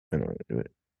I don't want to do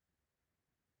it.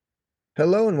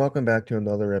 Hello and welcome back to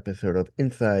another episode of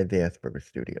Inside the Asperger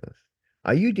Studios.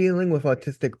 Are you dealing with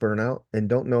autistic burnout and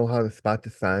don't know how to spot the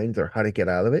signs or how to get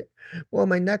out of it? Well,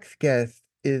 my next guest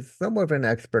is somewhat of an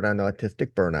expert on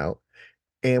autistic burnout,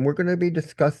 and we're going to be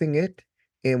discussing it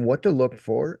and what to look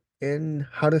for and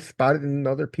how to spot it in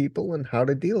other people and how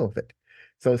to deal with it.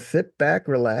 So sit back,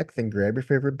 relax, and grab your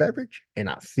favorite beverage, and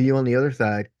I'll see you on the other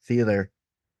side. See you there.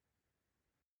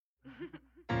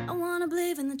 I wanna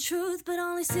believe in the truth, but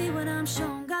only see what I'm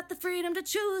shown. Got the freedom to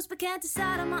choose, but can't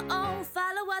decide on my own.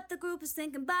 Follow what the group is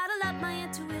thinking, bottle up my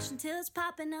intuition till it's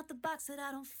popping out the box that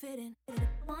I don't fit in. I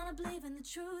wanna believe in the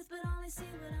truth, but only see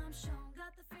what I'm shown.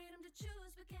 Got the freedom to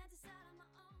choose, but can't decide on my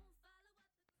own.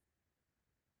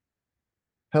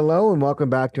 Hello and welcome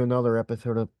back to another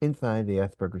episode of Inside the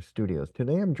Asperger Studios.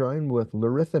 Today I'm joined with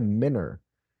Larissa Minner,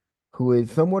 who is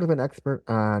somewhat of an expert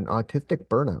on autistic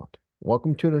burnout.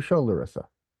 Welcome to the show, Larissa.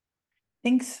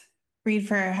 Thanks, Reed,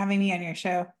 for having me on your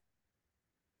show.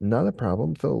 Not a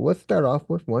problem. So let's start off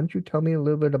with, why don't you tell me a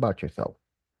little bit about yourself?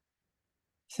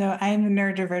 So I'm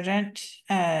neurodivergent.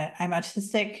 I'm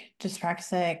autistic,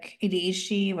 dyspraxic,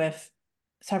 ADHD with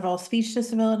several speech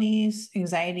disabilities,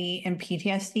 anxiety, and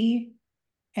PTSD.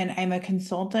 And I'm a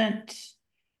consultant,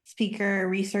 speaker,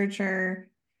 researcher,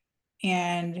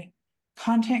 and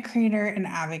content creator and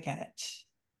advocate.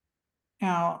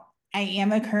 Now, I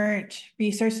am a current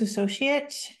research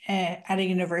associate at a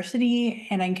university,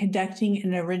 and I'm conducting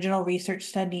an original research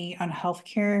study on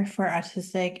healthcare for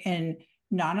autistic and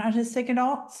non-autistic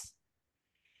adults.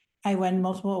 I won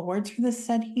multiple awards for this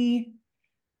study.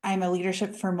 I'm a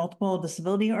leadership for multiple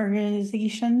disability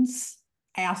organizations.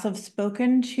 I also have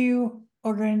spoken to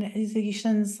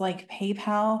organizations like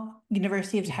PayPal,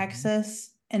 University of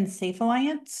Texas, and Safe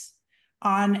Alliance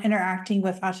on interacting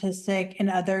with autistic and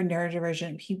other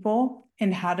neurodivergent people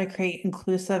and how to create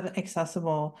inclusive,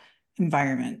 accessible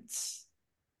environments.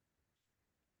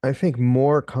 I think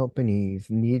more companies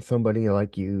need somebody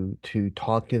like you to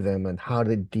talk to them on how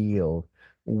to deal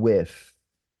with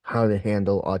how to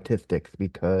handle autistics,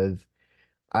 because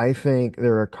I think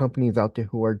there are companies out there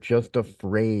who are just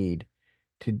afraid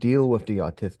to deal with the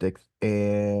autistics,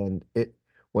 and it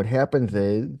what happens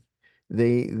is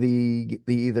they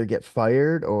either get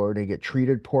fired or they get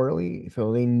treated poorly,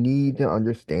 so they need to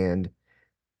understand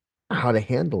how to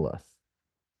handle us.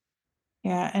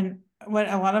 Yeah, and what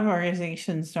a lot of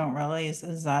organizations don't realize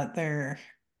is that there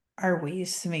are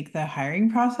ways to make the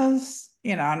hiring process,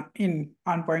 in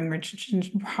onboarding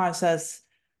retention process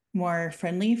more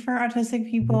friendly for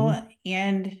autistic people. Mhm.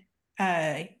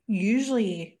 And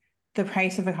usually the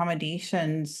price of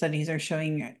accommodation studies are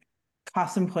showing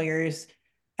cost employers,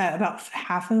 about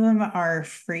half of them are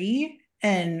free,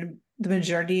 and the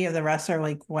majority of the rest are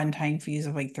like one-time fees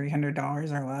of like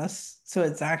 $300 or less. So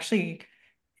it's actually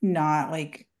not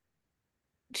like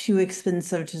too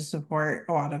expensive to support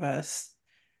a lot of us,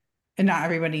 and not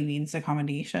everybody needs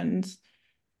accommodations.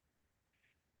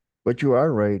 But you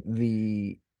are right,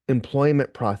 the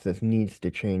employment process needs to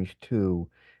change too.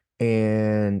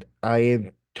 And I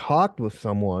have talked with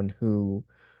someone who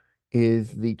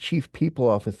is the chief people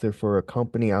officer for a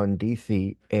company out in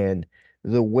DC, and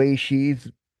the way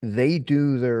they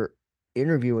do their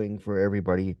interviewing for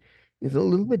everybody is a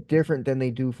little bit different than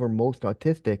they do for most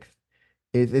autistics.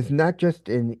 It's not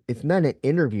an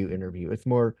interview. It's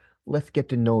more, let's get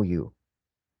to know you.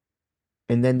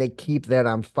 And then they keep that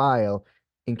on file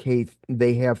in case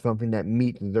they have something that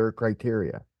meets their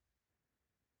criteria.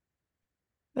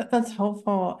 That's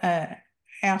helpful. I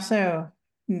also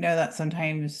know that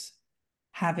sometimes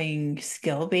having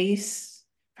skill-based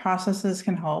processes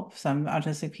can help some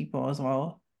autistic people as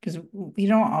well, because we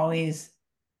don't always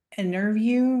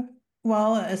interview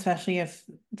well, especially if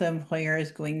the employer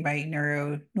is going by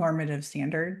neuronormative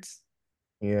standards.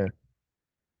 Yeah.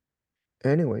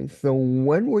 Anyway, so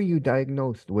when were you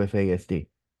diagnosed with ASD?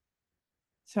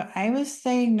 So I was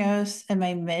diagnosed in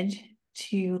my mid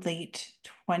to late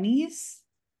 20s.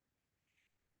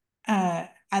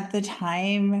 At the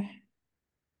time,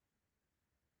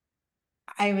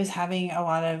 I was having a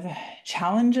lot of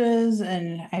challenges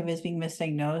and I was being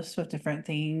misdiagnosed with different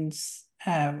things.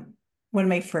 One of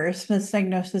my first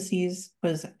misdiagnoses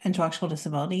was intellectual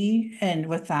disability. And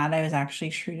with that, I was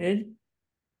actually treated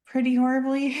pretty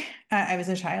horribly. I was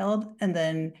a child, and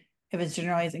then it was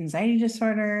generalized anxiety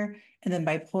disorder, and then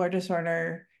bipolar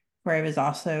disorder, where I was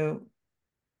also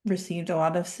received a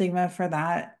lot of stigma for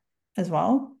that as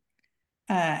well.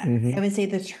 I Hmm. would say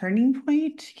the turning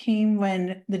point came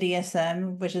when the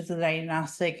DSM, which is the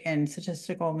Diagnostic and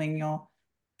Statistical Manual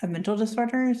of Mental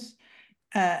Disorders,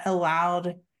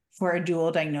 allowed for a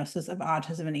dual diagnosis of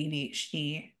autism and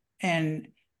ADHD. And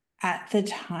at the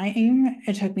time,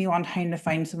 it took me a long time to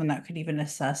find someone that could even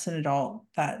assess an adult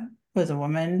that was a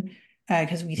woman,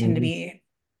 because we tend to Hmm. be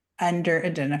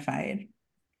under-identified.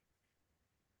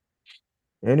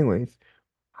 Anyways,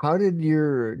 how did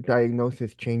your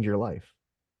diagnosis change your life?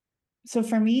 So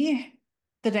for me,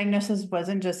 the diagnosis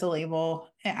wasn't just a label,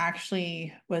 it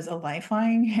actually was a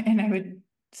lifeline, and I would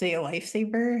say a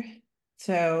lifesaver.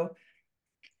 So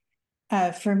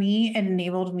for me, it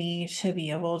enabled me to be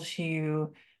able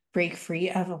to break free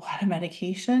of a lot of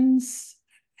medications.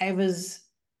 I was,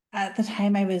 at the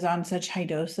time, I was on such high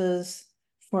doses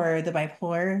for the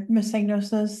bipolar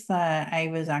misdiagnosis that I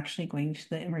was actually going to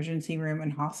the emergency room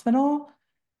in hospital.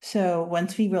 So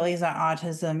once we realized that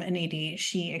autism and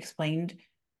ADHD explained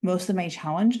most of my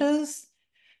challenges,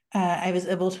 I was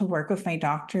able to work with my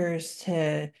doctors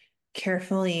to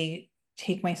carefully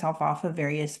take myself off of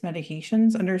various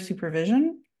medications under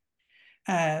supervision.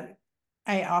 Uh,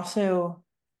 I also,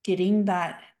 getting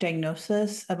that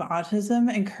diagnosis of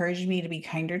autism encouraged me to be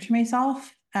kinder to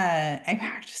myself. I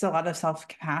practiced a lot of self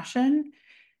compassion.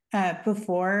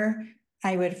 Before,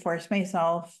 I would force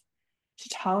myself to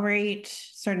tolerate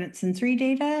certain sensory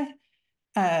data,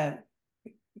 uh,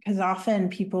 because often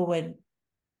people would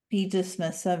be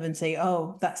dismissive and say,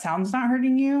 oh, that sound's not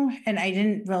hurting you. And I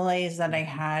didn't realize that I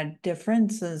had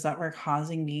differences that were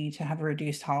causing me to have a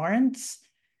reduced tolerance.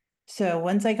 So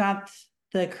once I got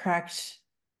the correct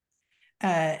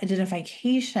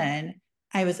identification,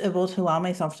 I was able to allow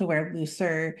myself to wear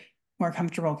looser, more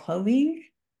comfortable clothing.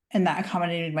 And that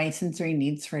accommodated my sensory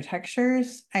needs for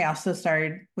textures. I also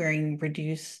started wearing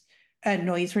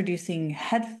noise reducing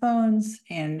headphones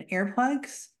and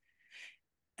earplugs,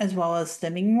 as well as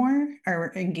stimming more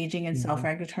or engaging in Hmm.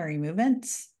 self-regulatory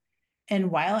movements. And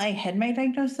while I had my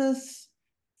diagnosis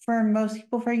for most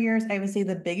people for years, I would say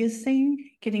the biggest thing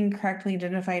getting correctly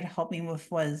identified helped me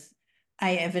with was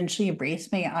I eventually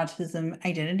embraced my autism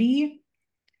identity,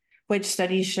 which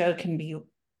studies show can be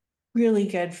really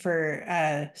good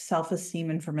for self-esteem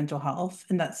and for mental health.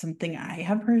 And that's something I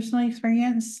have personally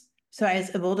experienced. So I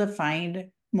was able to find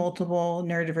multiple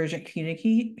neurodivergent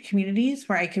communities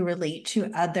where I could relate to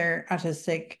other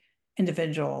autistic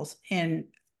individuals. And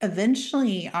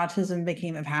eventually, autism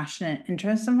became a passionate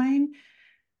interest of mine.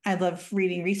 I love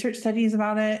reading research studies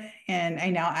about it, and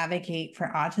I now advocate for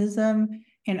autism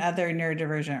and other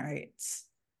neurodivergent rights.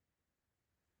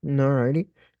 Alrighty.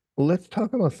 Let's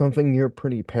talk about something you're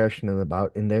pretty passionate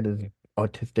about, and that is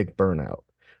autistic burnout.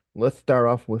 Let's start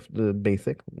off with the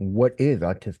basic. What is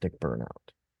autistic burnout?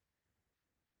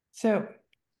 So,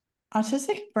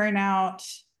 autistic burnout,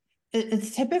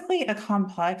 it's typically a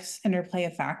complex interplay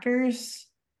of factors,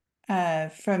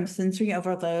 from sensory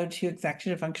overload to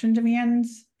executive function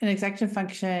demands. And executive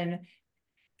function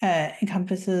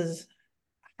encompasses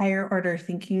higher order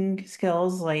thinking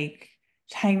skills like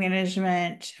time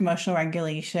management, emotional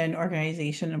regulation,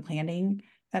 organization, and planning,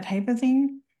 that type of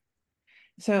thing.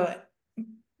 So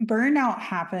burnout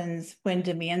happens when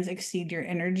demands exceed your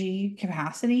energy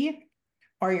capacity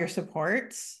or your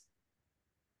supports.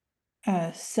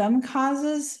 Some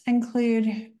causes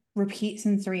include repeat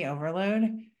sensory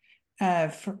overload. Uh,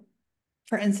 for,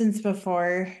 for instance,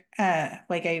 before,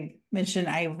 like I mentioned,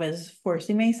 I was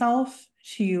forcing myself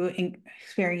to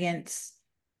experience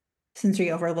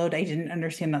sensory overload. I didn't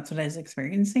understand that's what I was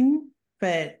experiencing,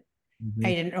 but Hmm.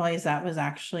 I didn't realize that was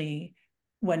actually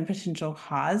one potential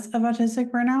cause of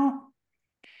autistic burnout.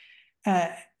 Uh,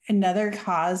 Another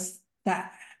cause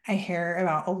that I hear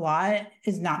about a lot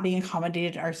is not being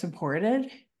accommodated or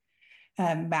supported.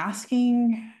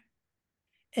 Masking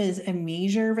is a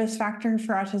major risk factor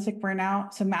for autistic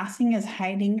burnout. So, masking is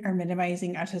hiding or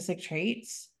minimizing autistic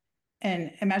traits.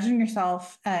 And imagine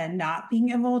yourself not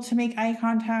being able to make eye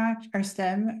contact or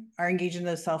stim or engage in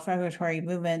those self regulatory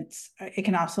movements. It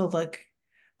can also look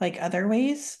like other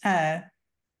ways.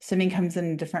 Stimming comes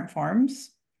in different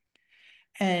forms.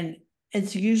 And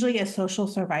it's usually a social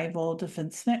survival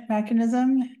defense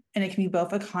mechanism. And it can be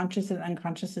both a conscious and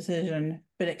unconscious decision,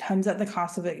 but it comes at the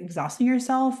cost of exhausting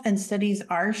yourself. And studies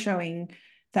are showing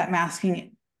that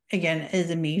masking, again, is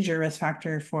a major risk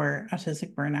factor for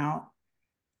autistic burnout.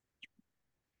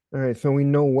 All right, so we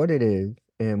know what it is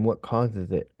and what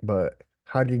causes it, but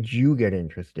how did you get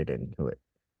interested into it?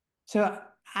 So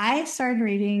I started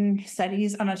reading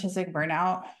studies on autistic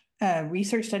burnout.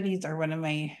 Research studies are one of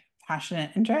my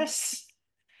passionate interests.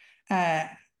 Uh,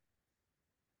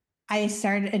 I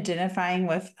started identifying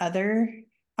with other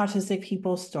autistic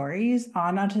people's stories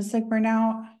on autistic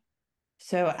burnout.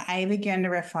 So I began to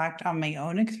reflect on my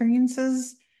own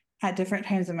experiences at different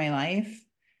times in my life.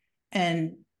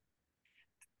 And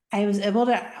I was able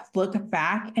to look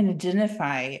back and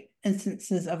identify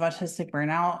instances of autistic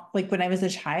burnout. Like when I was a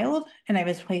child and I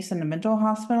was placed in a mental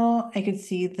hospital, I could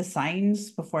see the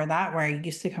signs before that where I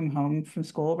used to come home from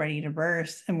school ready to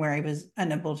burst and where I was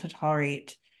unable to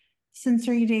tolerate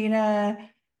sensory data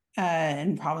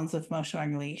and problems with emotional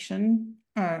regulation.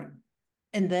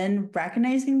 And then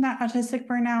recognizing that has autistic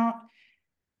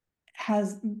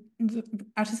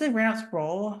burnout's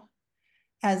role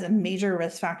as a major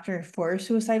risk factor for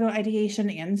suicidal ideation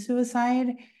and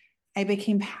suicide, I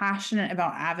became passionate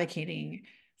about advocating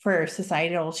for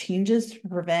societal changes to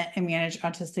prevent and manage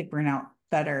autistic burnout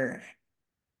better.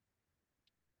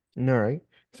 All right.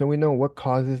 So we know what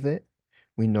causes it.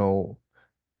 We know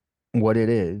what it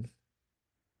is.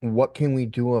 What can we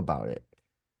do about it?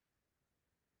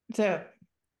 So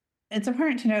it's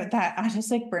important to note that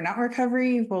autistic burnout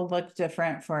recovery will look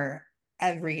different for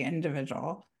every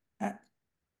individual. Uh,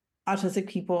 Autistic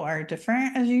people are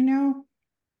different, as you know.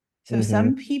 So Mm-hmm.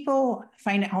 some people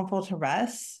find it helpful to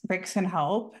rest. Breaks can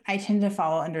help. I tend to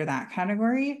fall under that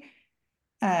category.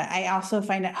 I also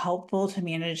find it helpful to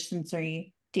manage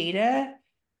sensory data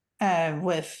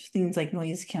with things like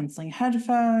noise canceling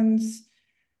headphones,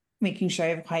 making sure I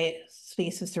have quiet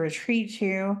spaces to retreat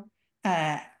to.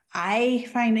 Uh, I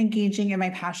find engaging in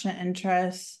my passionate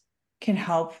interests can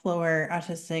help lower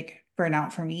autistic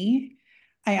burnout for me.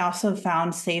 I also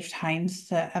found safe times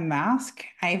to unmask.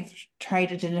 I've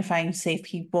tried identifying safe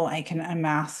people I can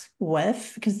unmask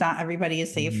with because not everybody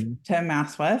is safe Mm-hmm. to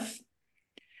unmask with.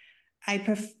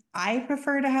 I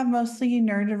prefer to have mostly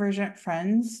neurodivergent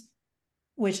friends,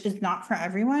 which is not for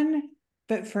everyone,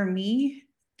 but for me,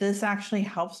 this actually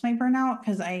helps my burnout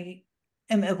because I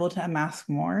am able to unmask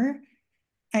more.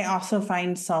 I also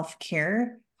find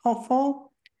self-care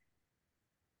helpful.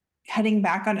 Cutting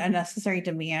back on unnecessary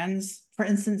demands. For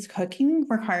instance, cooking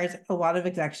requires a lot of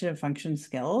executive function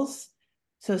skills.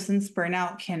 So since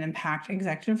burnout can impact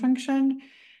executive function,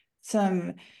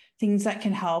 some things that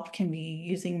can help can be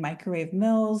using microwave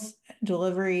meals,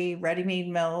 delivery, ready-made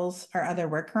meals, or other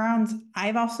workarounds.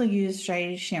 I've also used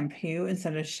dry shampoo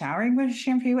instead of showering with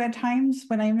shampoo at times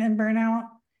when I'm in burnout.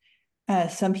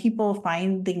 Some people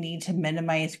find they need to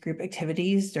minimize group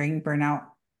activities during burnout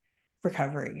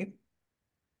recovery.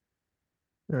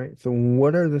 All right. So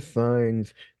what are the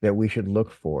signs that we should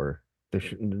look for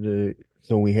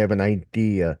so we have an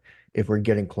idea if we're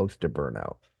getting close to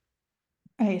burnout?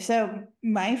 Okay, so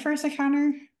my first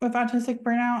encounter with autistic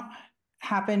burnout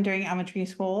happened during elementary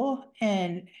school.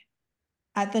 And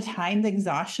at the time, the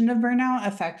exhaustion of burnout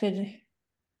affected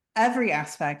every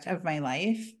aspect of my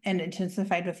life and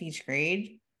intensified with each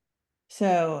grade.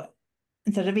 So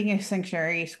instead of being a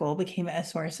sanctuary, school became a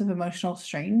source of emotional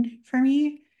strain for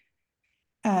me.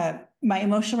 My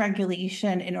emotional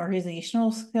regulation and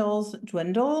organizational skills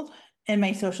dwindled, and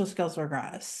my social skills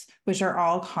regress, which are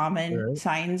all All common right.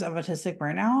 signs of autistic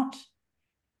burnout.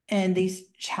 And these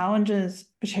challenges,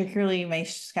 particularly my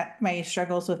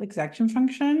struggles with executive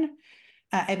function,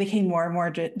 I became more and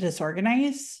more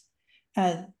disorganized.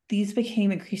 These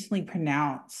became increasingly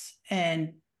pronounced,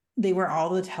 and they were all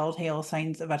the telltale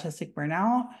signs of autistic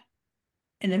burnout.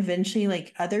 And eventually,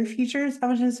 like other features of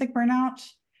autistic burnout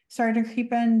started to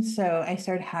creep in. So I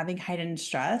started having heightened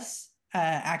stress,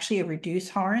 actually a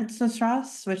reduced tolerance to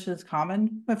stress, which is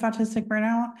common with autistic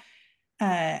burnout.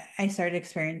 I started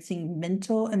experiencing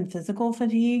mental and physical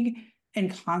fatigue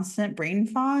and constant brain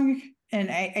fog. And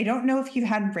I don't know if you've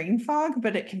had brain fog,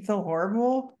 but it can feel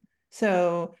horrible.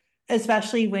 So,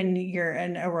 especially when you're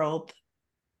in a world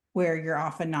where you're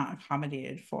often not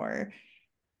accommodated for.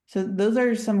 So, those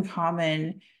are some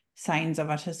common signs of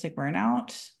autistic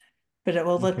burnout, but it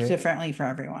will look Okay. differently for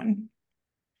everyone.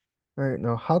 All right.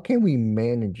 Now, how can we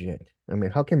manage it? I mean,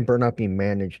 how can burnout be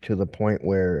managed to the point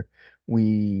where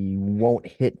we won't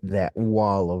hit that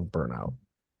wall of burnout?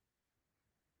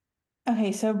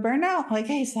 Okay, so burnout, like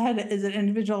I said, is an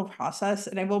individual process,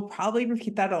 and I will probably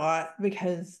repeat that a lot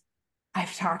because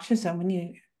I've talked to so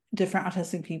many different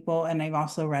autistic people, and I've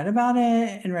also read about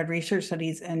it and read research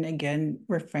studies. And again,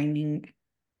 we're finding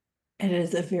it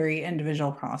is a very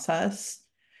individual process,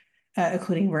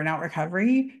 including burnout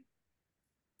recovery.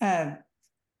 Uh,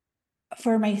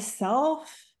 for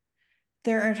myself,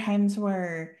 there are times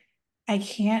where I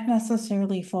can't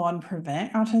necessarily full on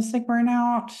prevent autistic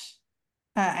burnout.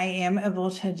 I am able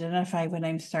to identify when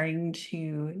I'm starting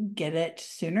to get it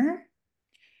sooner.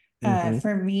 Mm-hmm.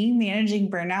 For me, managing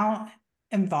burnout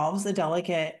involves a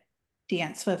delicate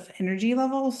dance with energy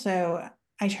levels. So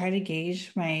I try to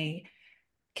gauge my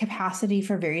capacity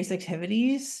for various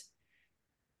activities.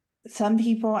 Some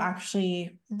people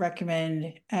actually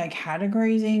recommend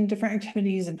categorizing different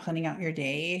activities and planning out your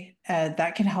day.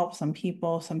 That can help some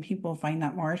people. Some people find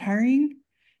that more tiring.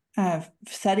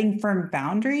 Setting firm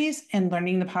boundaries and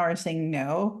learning the power of saying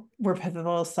no were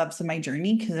pivotal steps in my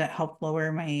journey because it helped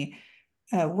lower my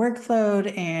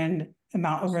workload and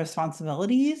amount of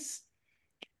responsibilities.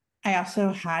 I also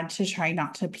had to try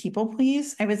not to people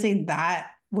please. I would say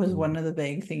that was Mm. one of the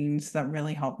big things that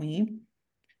really helped me.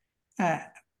 Uh,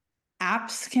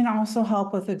 Apps can also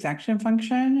help with executive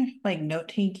function, like note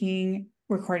taking,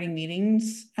 recording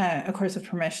meetings, of course, with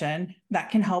permission. That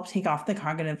can help take off the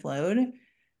cognitive load.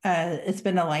 It's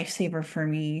been a lifesaver for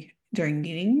me during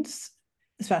meetings,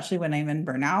 especially when I'm in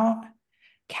burnout.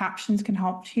 Captions can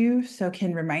help too, so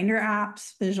can reminder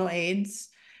apps, visual aids.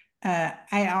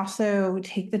 I also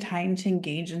take the time to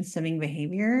engage in stimming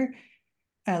behavior.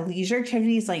 Leisure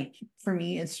activities, like for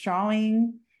me, it's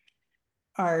drawing,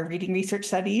 are reading research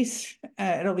studies.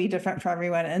 It'll be different for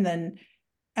everyone. And then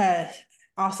uh,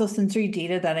 also sensory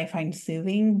data that I find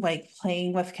soothing, like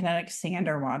playing with kinetic sand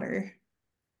or water.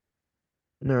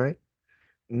 All right.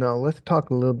 Now let's talk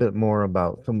a little bit more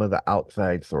about some of the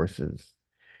outside sources.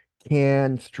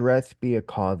 Can stress be a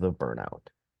cause of burnout?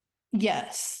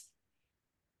 Yes.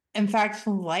 In fact,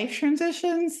 life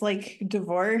transitions like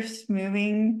divorce,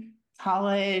 moving,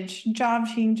 college, job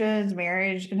changes,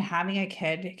 marriage, and having a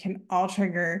kid can all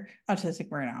trigger autistic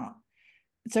burnout.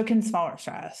 So can smaller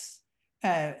stress.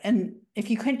 And if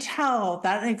you couldn't tell,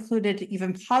 that included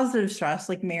even positive stress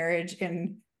like marriage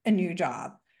and a new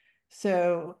job.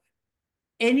 So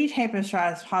any type of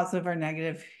stress, positive or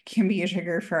negative, can be a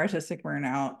trigger for autistic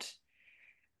burnout.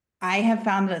 I have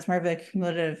found that it's more of a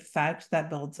cumulative effect that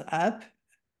builds up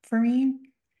for me.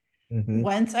 Hmm.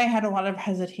 Once I had a lot of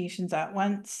hesitations at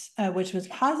once, which was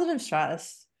positive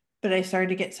stress, but I started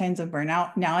to get signs of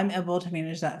burnout. Now I'm able to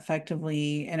manage that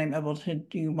effectively and I'm able to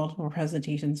do multiple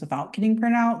presentations without getting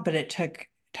burnout, but it took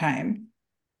time.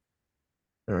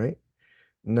 All right.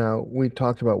 Now we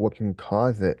talked about what can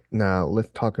cause it. Now let's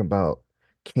talk about,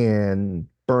 can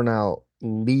burnout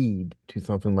lead to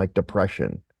something like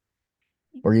depression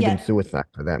or even Yeah, suicide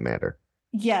for that matter?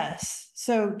 yes.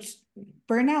 So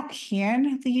burnout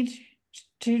can lead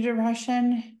to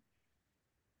depression.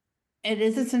 It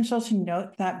is essential to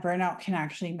note that burnout can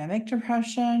actually mimic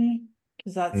depression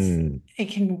because Mm, it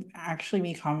can actually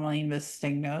be commonly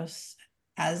misdiagnosed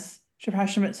as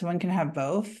depression, but someone can have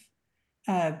both.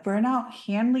 Burnout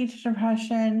can lead to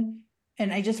depression.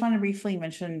 And I just want to briefly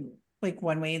mention like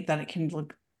one way that it can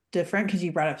look different because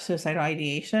you brought up suicidal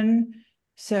ideation.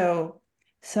 So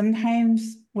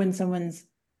sometimes when someone's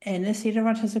in a state of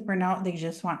autistic burnout, they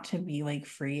just want to be like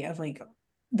free of like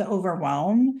the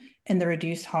overwhelm and the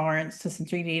reduced tolerance to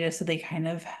sensory data. So they kind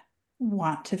of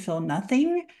want to feel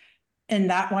nothing. And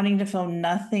that wanting to feel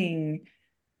nothing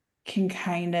can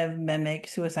kind of mimic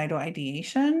suicidal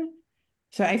ideation.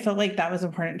 So I felt like that was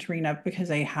important to bring up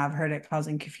because I have heard it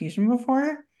causing confusion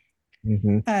before.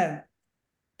 hmm. Uh,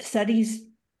 Studies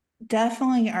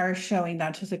definitely are showing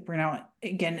that autistic burnout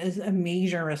again is a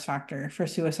major risk factor for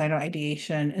suicidal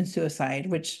ideation and suicide,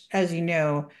 which, as you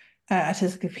know,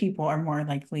 autistic people are more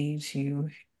likely to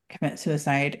commit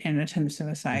suicide and attempt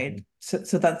suicide. Hmm.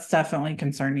 So that's definitely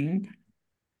concerning.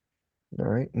 All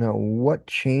right. Now, what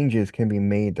changes can be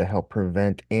made to help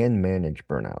prevent and manage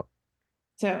burnout?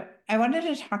 So I wanted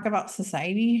to talk about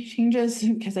society changes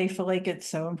because I feel like it's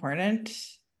so important,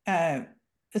 uh,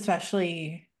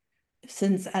 especially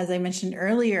since, as I mentioned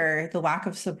earlier, the lack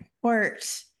of support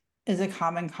is a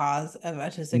common cause of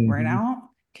autistic Hmm. burnout.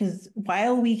 Because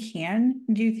while we can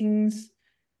do things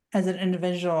as an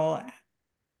individual,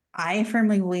 I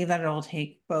firmly believe that it'll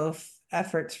take both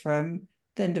efforts from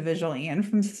the individual and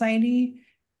from society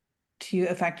to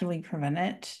effectively prevent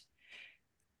it.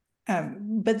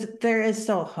 But there is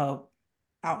still hope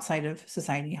outside of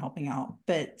society helping out.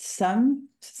 But some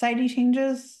society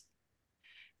changes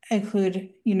include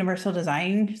universal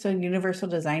design. So, universal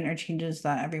design are changes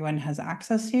that everyone has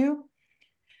access to.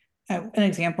 An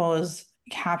example is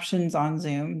captions on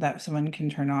Zoom that someone can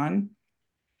turn on.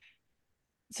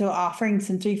 So, offering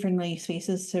sensory friendly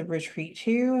spaces to retreat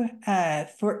to.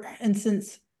 For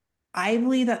instance, I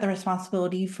believe that the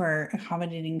responsibility for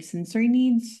accommodating sensory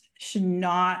needs should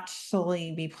not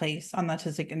solely be placed on the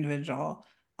autistic individual.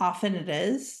 Often it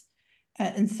is.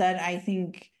 Instead, I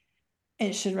think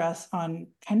it should rest on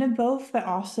kind of both, but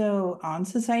also on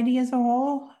society as a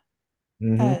whole.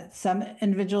 Hmm. Some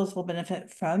individuals will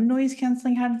benefit from noise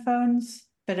canceling headphones,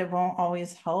 but it won't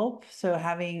always help. So,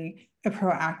 having a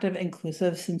proactive,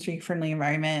 inclusive, sensory friendly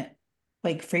environment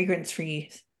like fragrance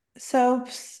free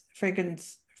soaps,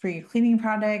 fragrance free cleaning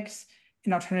products,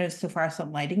 an alternative to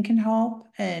fluorescent lighting can help,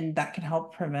 and that can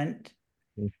help prevent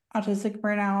autistic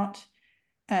burnout.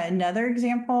 Another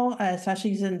example,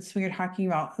 especially since we were talking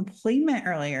about employment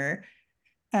earlier,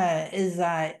 is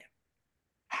that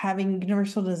having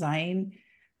universal design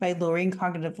by lowering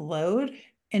cognitive load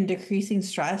and decreasing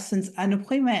stress, since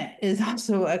unemployment is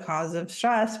also a cause of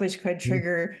stress, which could Mhm.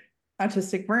 trigger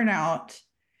autistic burnout.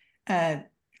 Uh,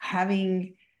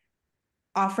 having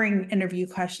offering interview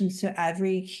questions to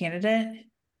every candidate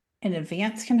in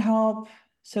advance can help.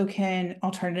 So can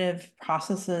alternative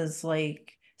processes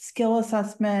like skill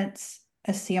assessments,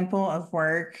 a sample of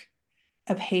work,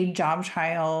 a paid job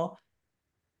trial,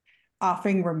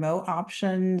 offering remote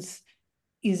options,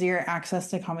 easier access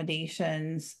to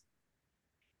accommodations.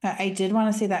 I did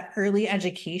want to say that early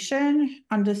education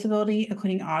on disability,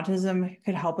 including autism,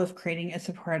 could help with creating a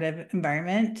supportive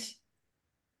environment.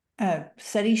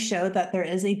 Studies show that there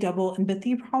is a double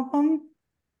empathy problem.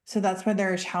 So that's where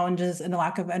there are challenges and a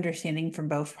lack of understanding from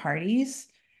both parties,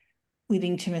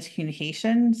 leading to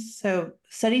miscommunications. So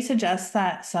studies suggest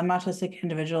that some autistic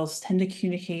individuals tend to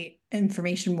communicate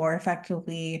information more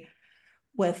effectively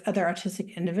with other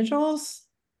autistic individuals.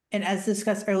 And as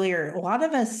discussed earlier, a lot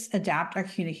of us adapt our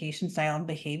communication style and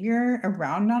behavior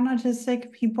around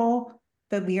non-autistic people,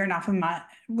 but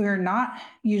we're not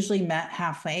usually met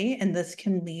halfway, and this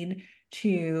can lead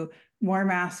to more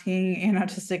masking and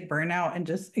autistic burnout and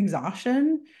just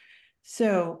exhaustion.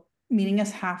 So meeting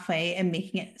us halfway and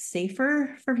making it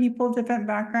safer for people of different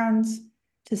backgrounds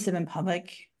to sit in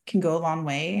public can go a long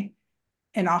way.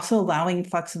 And also allowing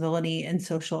flexibility in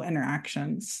social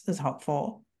interactions is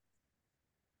helpful.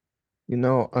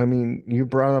 I mean, you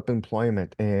brought up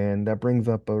employment, and that brings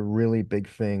up a really big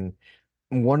thing.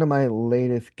 One of my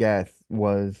latest guests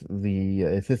was the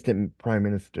assistant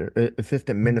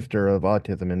minister of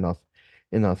autism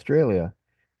in Australia,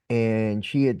 and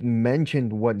she had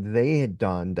mentioned what they had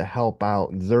done to help out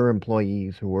their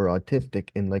employees who were autistic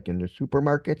in their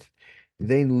supermarkets.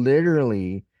 They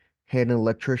literally had an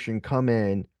electrician come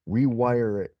in,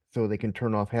 rewire it so they can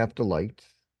turn off half the lights.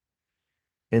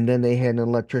 And then they had an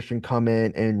electrician come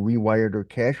in and rewire their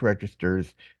cash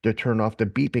registers to turn off the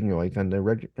beeping noise on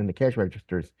the cash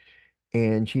registers.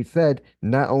 And she said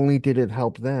not only did it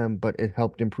help them, but it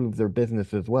helped improve their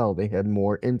business as well. They had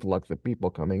more influx of people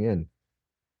coming in.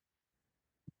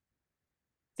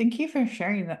 Thank you for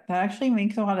sharing that. That actually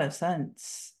makes a lot of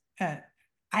sense.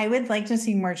 I would like to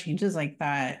see more changes like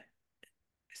that.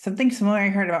 Something similar I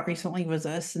heard about recently was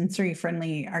a sensory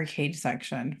friendly arcade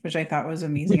section, which I thought was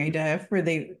an amazing idea where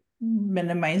they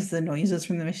minimize the noises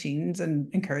from the machines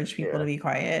and encourage people to Yeah. be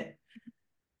quiet.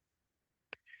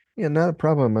 Yeah, not a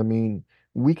problem. I mean,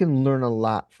 we can learn a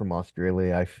lot from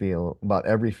Australia, I feel, about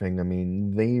everything. I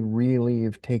mean, they really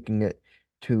have taken it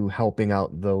to helping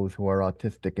out those who are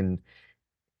autistic. And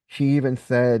she even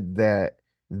said that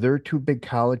their two big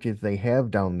colleges they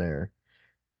have down there,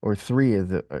 or three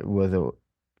is it was a,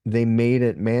 they made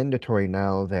it mandatory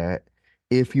now that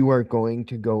if you are going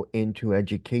to go into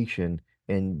education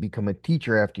and become a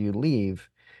teacher after you leave,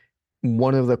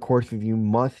 one of the courses you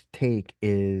must take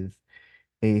is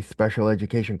a special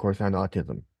education course on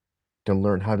autism to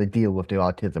learn how to deal with the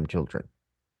autism children.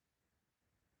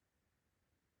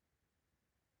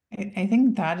 I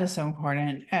think that is so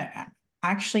important.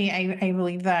 Actually, I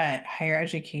believe that higher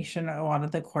education, a lot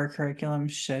of the core curriculum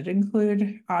should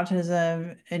include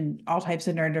autism and all types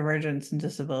of neurodivergence and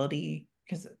disability,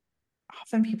 because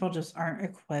often people just aren't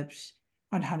equipped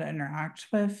on how to interact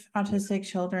with autistic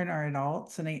children or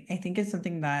adults. And I think it's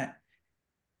something that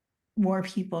more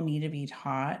people need to be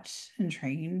taught and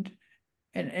trained.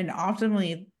 And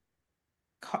optimally,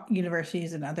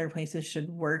 universities and other places should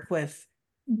work with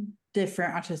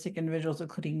different autistic individuals,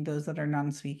 including those that are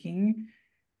non-speaking,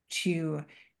 to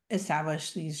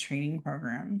establish these training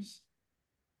programs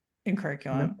and Yeah.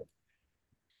 curriculum.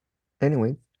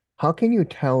 Anyway, how can you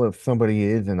tell if somebody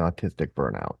is an autistic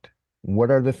burnout?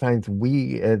 What are the signs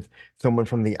we, as someone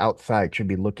from the outside, should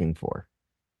be looking for?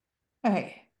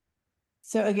 Okay.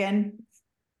 So again,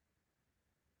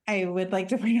 I would like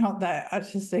to point out that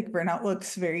autistic burnout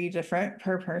looks very different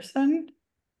per person.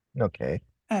 Okay.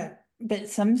 Uh, but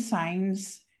some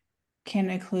signs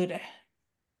can include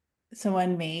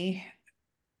someone may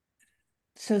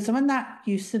someone that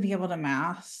used to be able to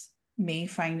mask may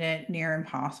find it near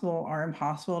impossible or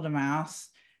impossible to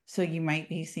mask. So you might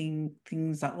be seeing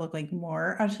things that look like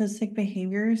more autistic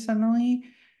behavior suddenly.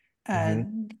 Uh,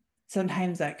 Hmm.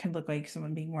 Sometimes that could look like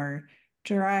someone being more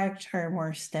direct or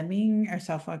more stemming or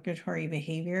self-regulatory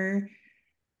behavior.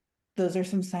 Those are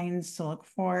some signs to look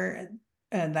for.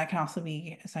 That can also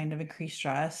be a sign of increased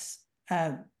stress.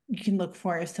 You can look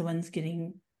for if someone's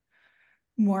getting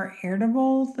more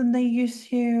irritable than they used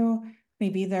to.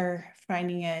 Maybe they're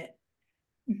finding it,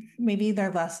 maybe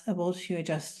they're less able to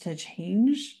adjust to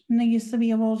change than they used to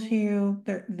be able to.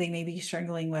 They may be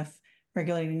struggling with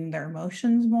regulating their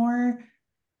emotions more.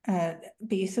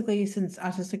 Basically, since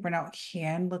autistic burnout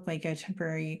can look like a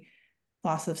temporary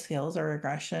loss of skills or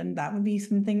regression, that would be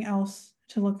something else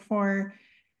to look for.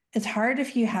 It's hard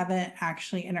if you haven't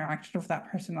actually interacted with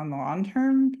that person on the long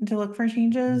term to look for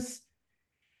changes.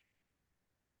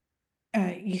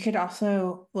 You could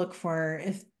also look for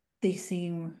if they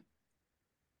seem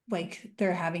like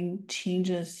they're having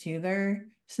changes to their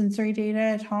sensory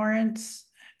data tolerance,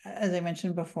 as I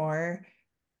mentioned before.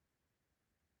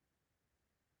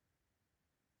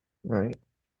 Right.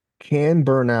 Can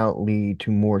burnout lead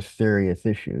to more serious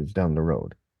issues down the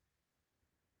road?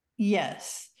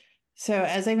 Yes. So,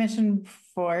 as I mentioned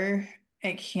before,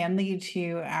 it can lead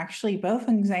to actually both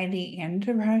anxiety and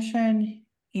depression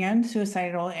and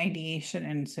suicidal ideation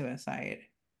and suicide.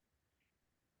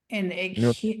 And it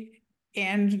No. can,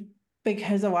 and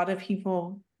because a lot of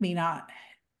people may not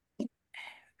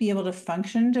be able to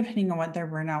function depending on what their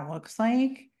burnout looks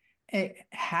like, it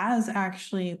has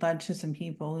actually led to some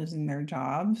people losing their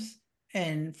jobs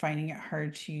and finding it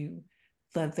hard to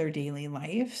live their daily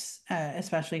lives,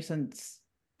 especially since,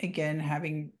 again,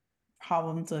 having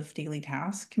problems with daily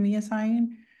tasks can be a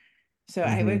sign. So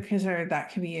I Hmm. would consider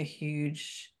that could be a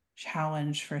huge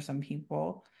challenge for some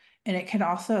people. And it could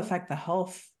also affect the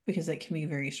health because it can be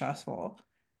very stressful.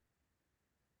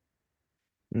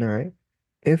 All right.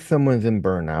 If someone's in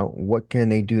burnout, what can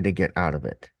they do to get out of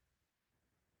it?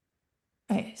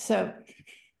 Okay, so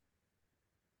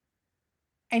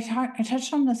I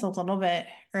touched on this a little bit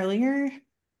earlier.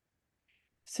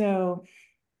 So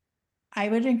I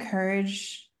would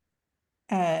encourage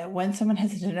when someone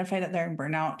has identified that they're in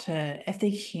burnout to, if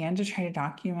they can, to try to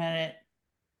document it,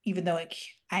 even though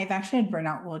I've actually had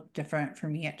burnout look different for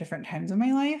me at different times in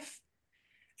my life.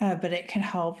 But it can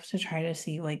help to try to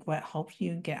see like what helped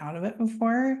you get out of it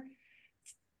before.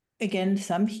 Again,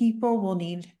 some people will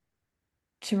need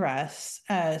to rest.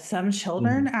 Some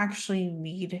children Hmm. actually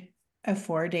need a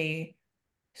 4 day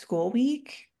school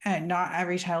week. And not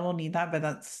every child will need that, but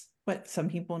that's what some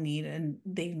people need. And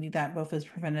they need that both as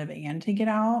preventive and to get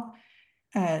out.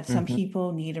 Some Hmm.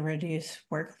 people need a reduced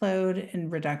workload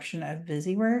and reduction of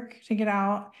busy work to get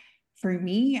out. For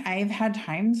me, I've had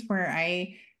times where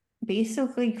I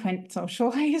basically couldn't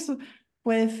socialize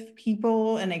with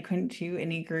people and I couldn't do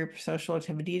any group social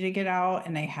activity to get out.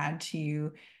 And I had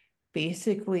to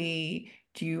basically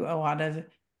do a lot of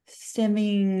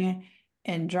stimming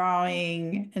and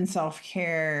drawing and self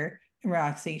care and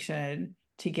relaxation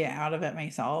to get out of it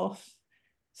myself.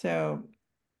 So,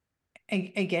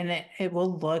 again, it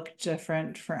will look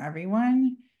different for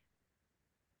everyone,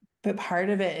 but part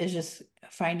of it is just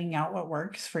finding out what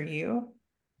works for you.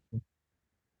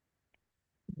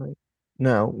 Right.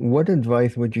 Now, what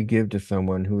advice would you give to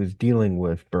someone who is dealing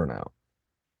with burnout?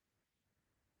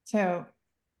 So,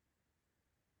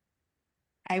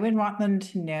 I would want them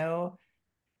to know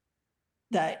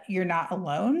that you're not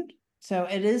alone. So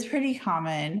it is pretty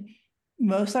common.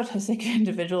 Most autistic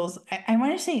individuals, I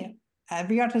want to say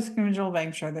every autistic individual, but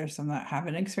I'm sure there's some that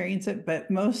haven't experienced it,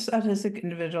 but most autistic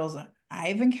individuals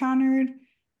I've encountered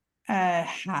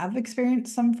have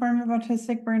experienced some form of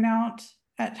autistic burnout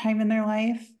at time in their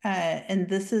life. And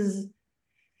this is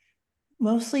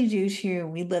mostly due to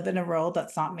we live in a world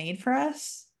that's not made for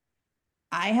us.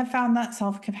 I have found that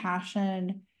self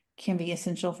compassion can be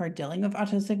essential for dealing with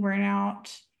autistic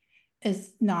burnout.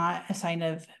 Is not a sign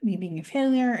of me being a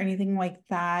failure or anything like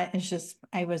that. It's just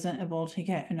I wasn't able to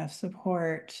get enough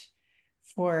support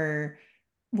for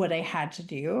what I had to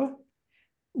do.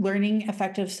 Learning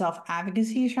effective self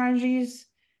advocacy strategies,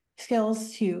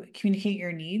 skills to communicate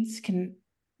your needs can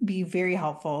be very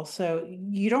helpful. So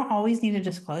you don't always need to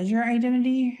disclose your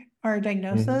identity or Hmm.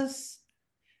 diagnosis.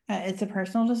 It's a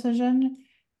personal decision,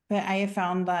 but I have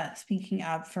found that speaking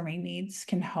up for my needs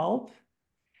can help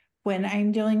when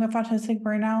I'm dealing with autistic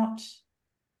burnout.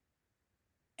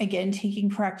 Again, taking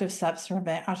proactive steps to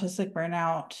prevent autistic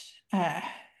burnout,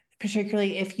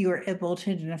 particularly if you are able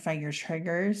to identify your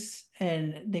triggers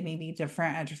and they may be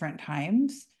different at different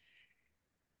times.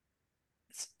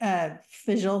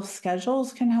 Visual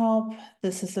schedules can help.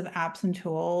 The system apps and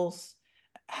tools,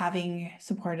 having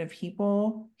supportive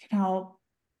people can help.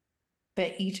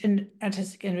 But each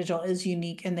autistic individual is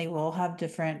unique and they will have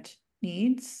different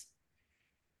needs.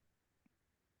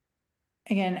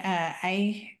 Again,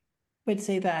 I would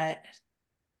say that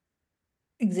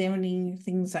examining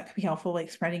things that could be helpful,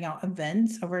 like spreading out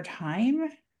events over time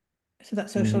so that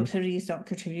social Hmm. activities don't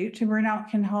contribute to burnout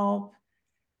can help.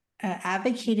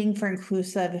 Advocating for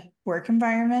inclusive work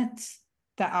environments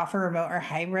that offer remote or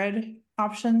hybrid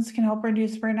options can help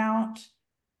reduce burnout.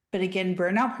 But again,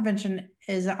 burnout prevention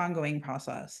is an ongoing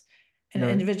process, and All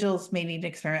right. individuals may need to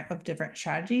experiment with different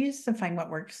strategies to find what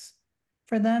works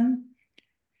for them.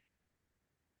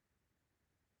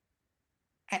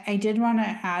 I did want to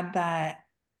add that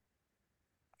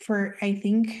for, I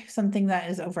think, something that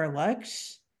is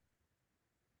overlooked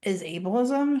is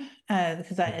ableism,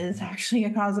 because that is Mhm. actually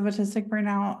a cause of autistic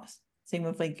burnout. Same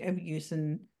with like abuse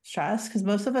and stress, because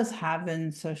most of us have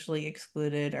been socially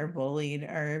excluded or bullied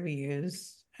or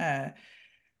abused, or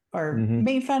Mhm.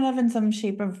 made fun of in some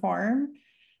shape or form.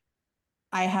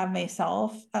 I have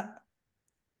myself,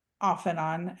 off and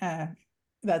on.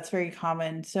 That's very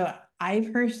common. So I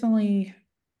personally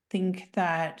think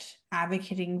that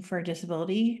advocating for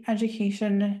disability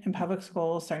education in public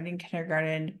schools, starting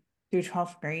kindergarten through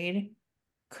 12th grade,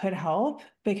 could help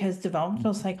because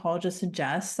developmental Mhm. psychologists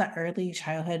suggest that early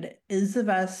childhood is the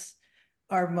best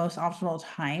or most optimal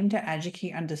time to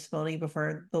educate on disability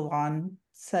before the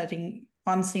long-standing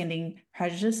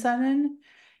prejudice set in.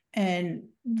 And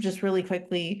just really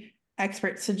quickly,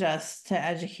 experts suggest to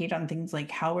educate on things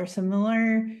like how we're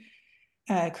similar,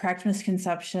 correct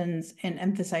misconceptions, and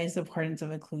emphasize the importance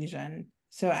of inclusion.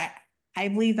 So I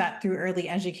believe that through early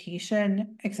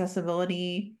education,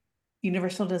 accessibility,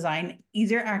 universal design,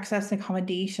 easier access,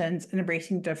 accommodations, and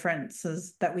embracing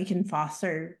differences, that we can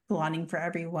foster belonging for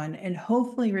everyone and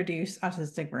hopefully reduce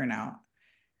autistic burnout.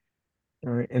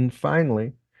 All right. And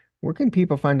finally, where can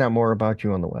people find out more about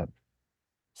you on the web?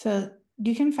 So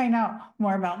you can find out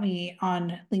more about me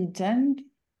on LinkedIn.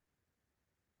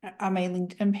 On my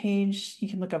LinkedIn page, you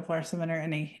can look up Laura Winter,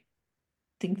 and I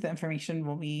think the information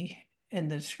will be in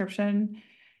the description.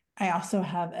 I also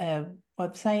have a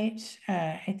website.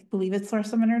 I believe it's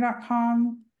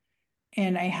laurasuminer.com,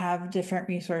 and I have different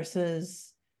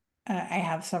resources. I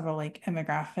have several like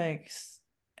infographics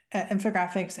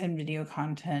and video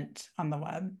content on the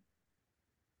web.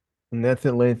 And that's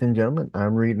it, ladies and gentlemen.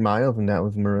 I'm Reed Miles, and that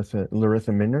was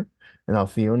Larissa Minner. And I'll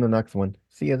see you in the next one.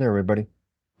 See you there, everybody.